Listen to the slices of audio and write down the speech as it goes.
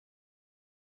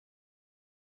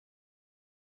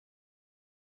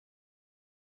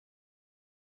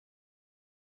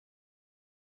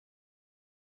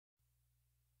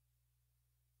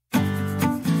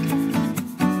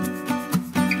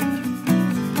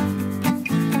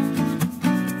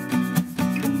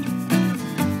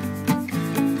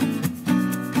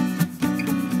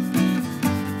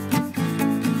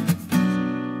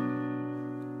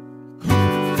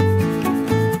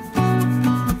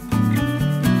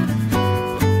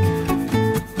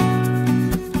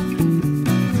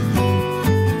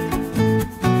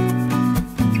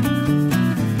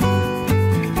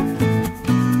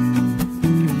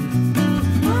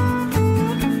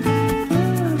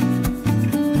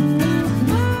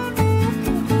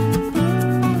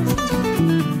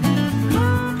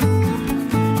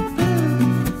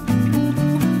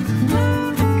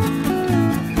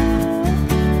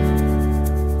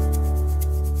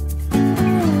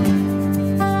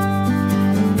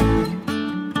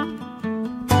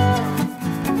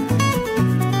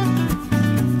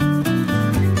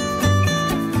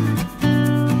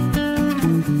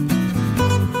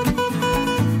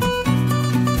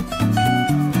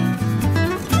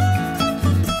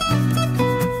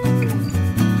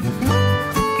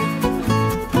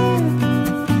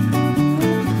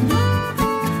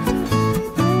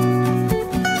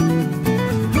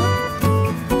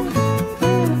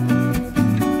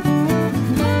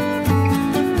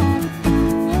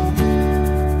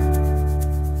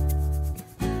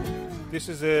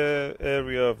is a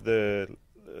area of the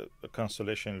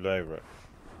constellation Lyra.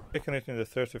 Taken it in the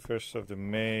 31st of the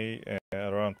May,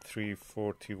 around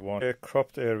 3:41. A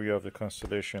cropped area of the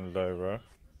constellation Lyra.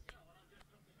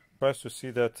 Tries to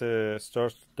see that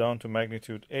stars down to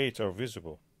magnitude 8 are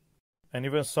visible, and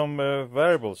even some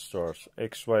variable stars,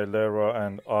 XY Lyra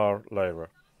and R Lyra.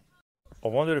 I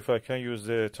wonder if I can use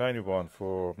the Tiny1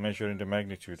 for measuring the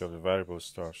magnitude of the variable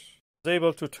stars. I was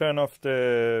able to turn off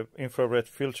the infrared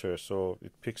filter so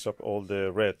it picks up all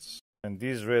the reds, and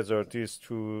these reds are these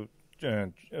two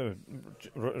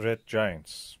red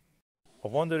giants. I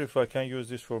wonder if I can use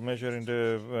this for measuring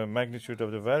the magnitude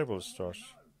of the variable stars.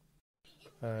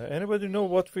 Anybody know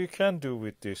what we can do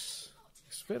with this?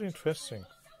 It's very interesting.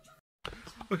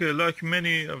 Okay, like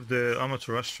many of the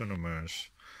amateur astronomers,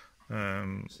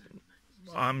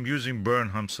 I'm using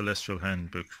Burnham Celestial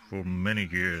Handbook for many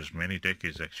years, many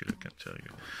decades actually, I can tell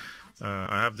you.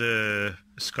 I have the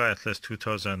Sky Atlas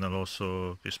 2000 and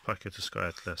also this Pocket Sky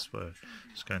Atlas by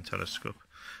Sky Telescope.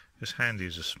 This handy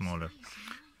is smaller,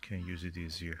 you can use it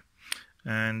easier.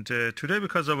 And today,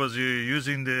 because I was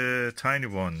using the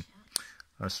Tiny1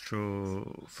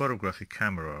 Astrophotography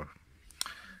camera,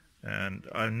 and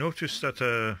I noticed that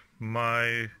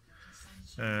my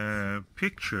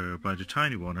picture by the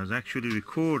Tiny1 has actually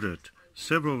recorded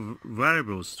several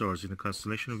variable stars in the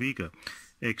constellation of Vega,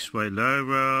 XY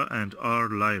Lyra and R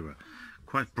Lyra,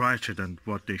 quite brighter than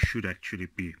what they should actually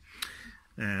be.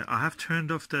 I have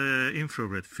turned off the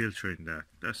infrared filter in that.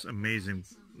 That's amazing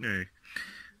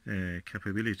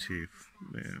capability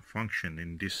function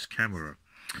in this camera.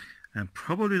 And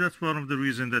probably that's one of the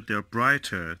reasons that they're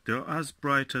brighter. They're as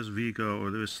bright as Vega,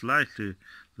 or they're slightly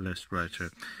less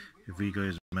brighter. Vega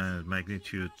is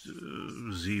magnitude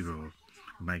 0,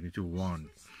 magnitude 1.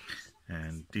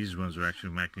 And these ones are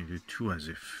actually magnitude 2, as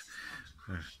if.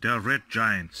 They are red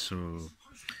giants, so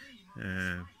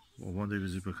I wonder if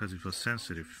it's because it was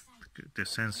sensitive. The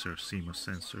sensor, CMOS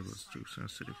sensor, was too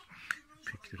sensitive. It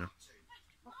picked it up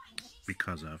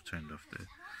because I've turned off the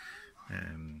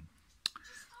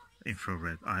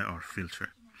infrared IR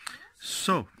filter.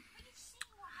 So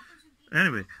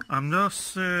anyway, I'm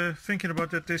just thinking about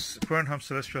that this Burnham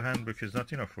Celestial Handbook is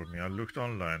not enough for me. I looked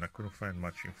online, I couldn't find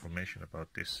much information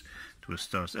about this two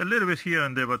stars. A little bit here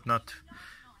and there, but not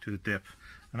to the depth.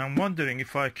 And I'm wondering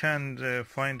if I can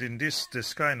find in this the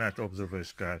Skynet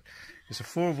Observer's Guide. It's a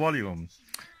 4-volume,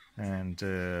 and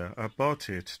I bought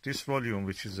it. This volume,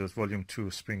 which is volume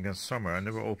 2, Spring and Summer, I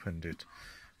never opened it.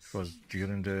 It was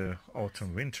during the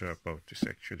autumn winter I bought this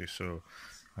actually, so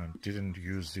I didn't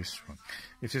use this one.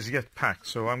 It is yet packed,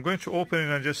 so I'm going to open it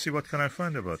and just see what can I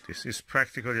find about this. It's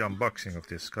practically unboxing of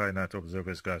this Skynet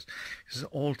Observer's Guide. It's an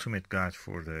ultimate guide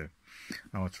for the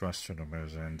amateur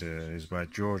astronomers, and is by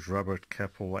George Robert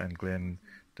Keppel and Glenn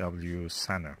W.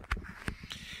 Sanner.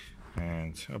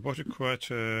 And I bought it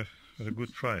quite at a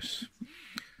good price.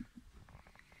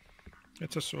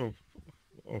 Let us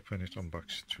open it,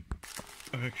 unbox it.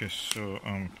 Okay, so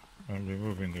I'm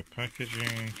removing the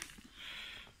packaging.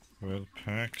 Well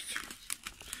packed.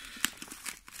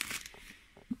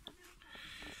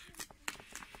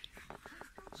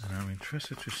 And I'm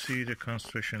interested to see the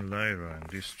constellation Lyra and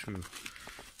these two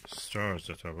stars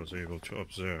that I was able to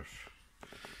observe.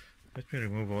 Let me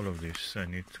remove all of this. I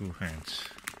need 2 hands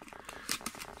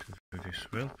to do this.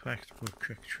 Well packed book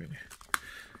actually.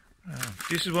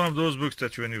 This is one of those books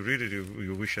that when you read it,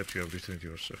 you wish that you have written it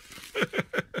yourself.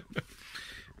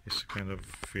 It's a kind of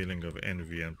feeling of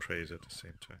envy and praise at the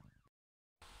same time.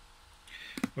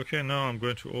 Okay, now I'm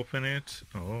going to open it.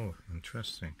 Oh,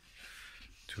 interesting.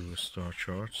 2 star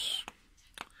charts.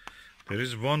 There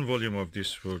is 1 volume of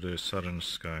this for the southern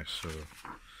sky, so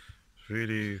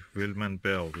really Wilman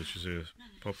Bell, which is a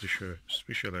publisher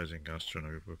specializing in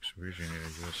astronomy books, Virginia,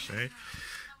 USA,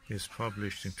 is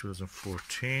published in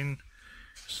 2014.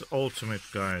 It's the ultimate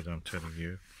guide, I'm telling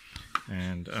you.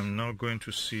 And I'm now going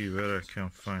to see where I can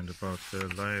find about the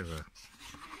Lyra.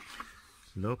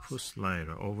 Lopus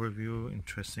Lyra, overview,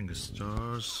 interesting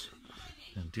stars,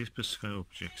 and deep sky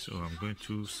objects. So I'm going to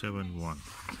 271,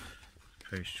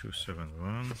 page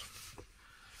 271.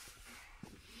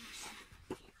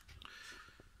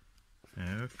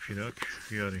 Okay, look,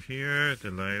 we are here,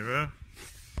 the Lyra.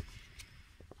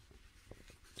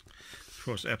 Of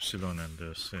course, Epsilon and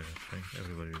this thing,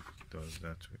 everybody does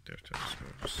that with their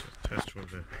telescopes. Test for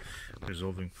the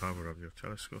resolving power of your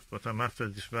telescope. But I'm after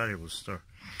this variable star,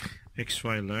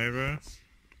 XY Lyra,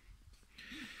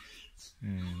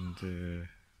 and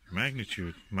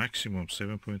magnitude maximum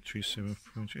 7.3,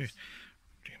 7.8. In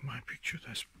my picture,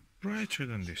 that's brighter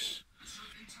than this.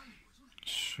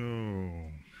 So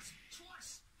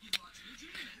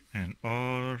and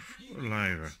R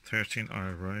LiDAR,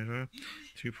 13R LiDAR,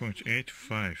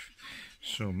 3.85.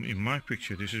 So in my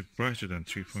picture, this is brighter than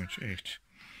 3.8.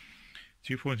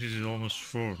 3.8 is almost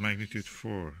 4, magnitude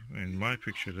 4. In my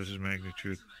picture, this is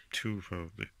magnitude 2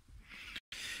 probably.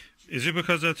 Is it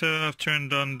because that I've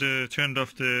turned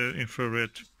off the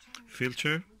infrared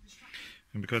filter?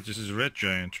 And because this is a red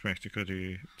giant,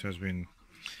 practically it has been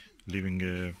leaving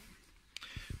a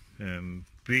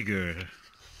bigger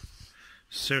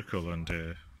circle on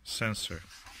the sensor.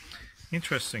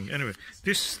 Interesting. Anyway,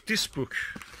 this book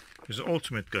is the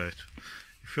ultimate guide.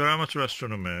 If you're an amateur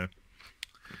astronomer,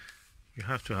 you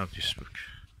have to have this book.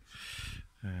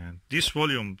 And this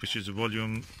volume, which is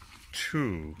volume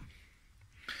 2,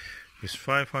 is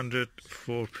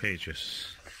 504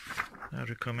 pages. I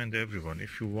recommend everyone,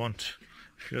 if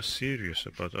you're serious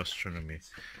about astronomy,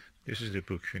 this is the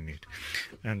book you need.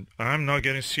 And I'm now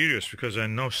getting serious because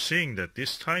I'm now seeing that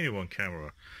this Tiny1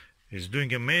 camera is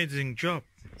doing an amazing job.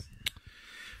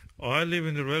 I live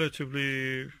in a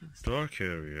relatively dark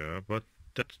area, but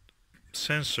that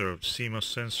sensor, CMOS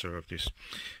sensor of this,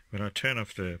 when I turn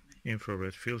off the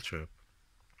infrared filter,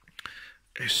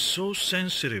 is so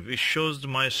sensitive. It shows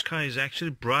my sky is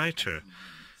actually brighter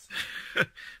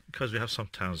because we have some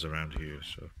towns around here.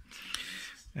 So,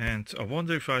 and I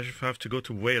wonder if I have to go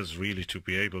to Wales really to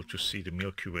be able to see the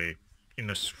Milky Way in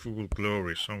its full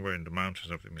glory somewhere in the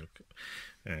mountains of the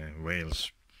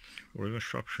Wales, or even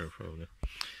Shropshire probably.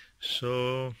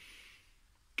 So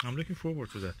I'm looking forward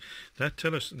to that.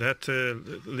 That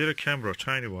little camera,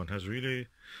 Tiny1, has really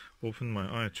opened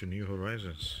my eye to new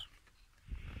horizons.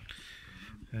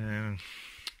 And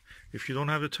if you don't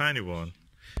have the Tiny1,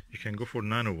 you can go for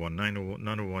Nano1.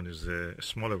 Nano1 is a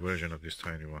smaller version of this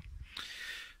Tiny1.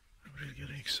 I'm really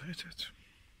getting excited.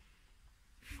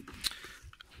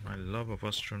 My love of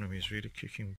astronomy is really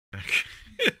kicking back.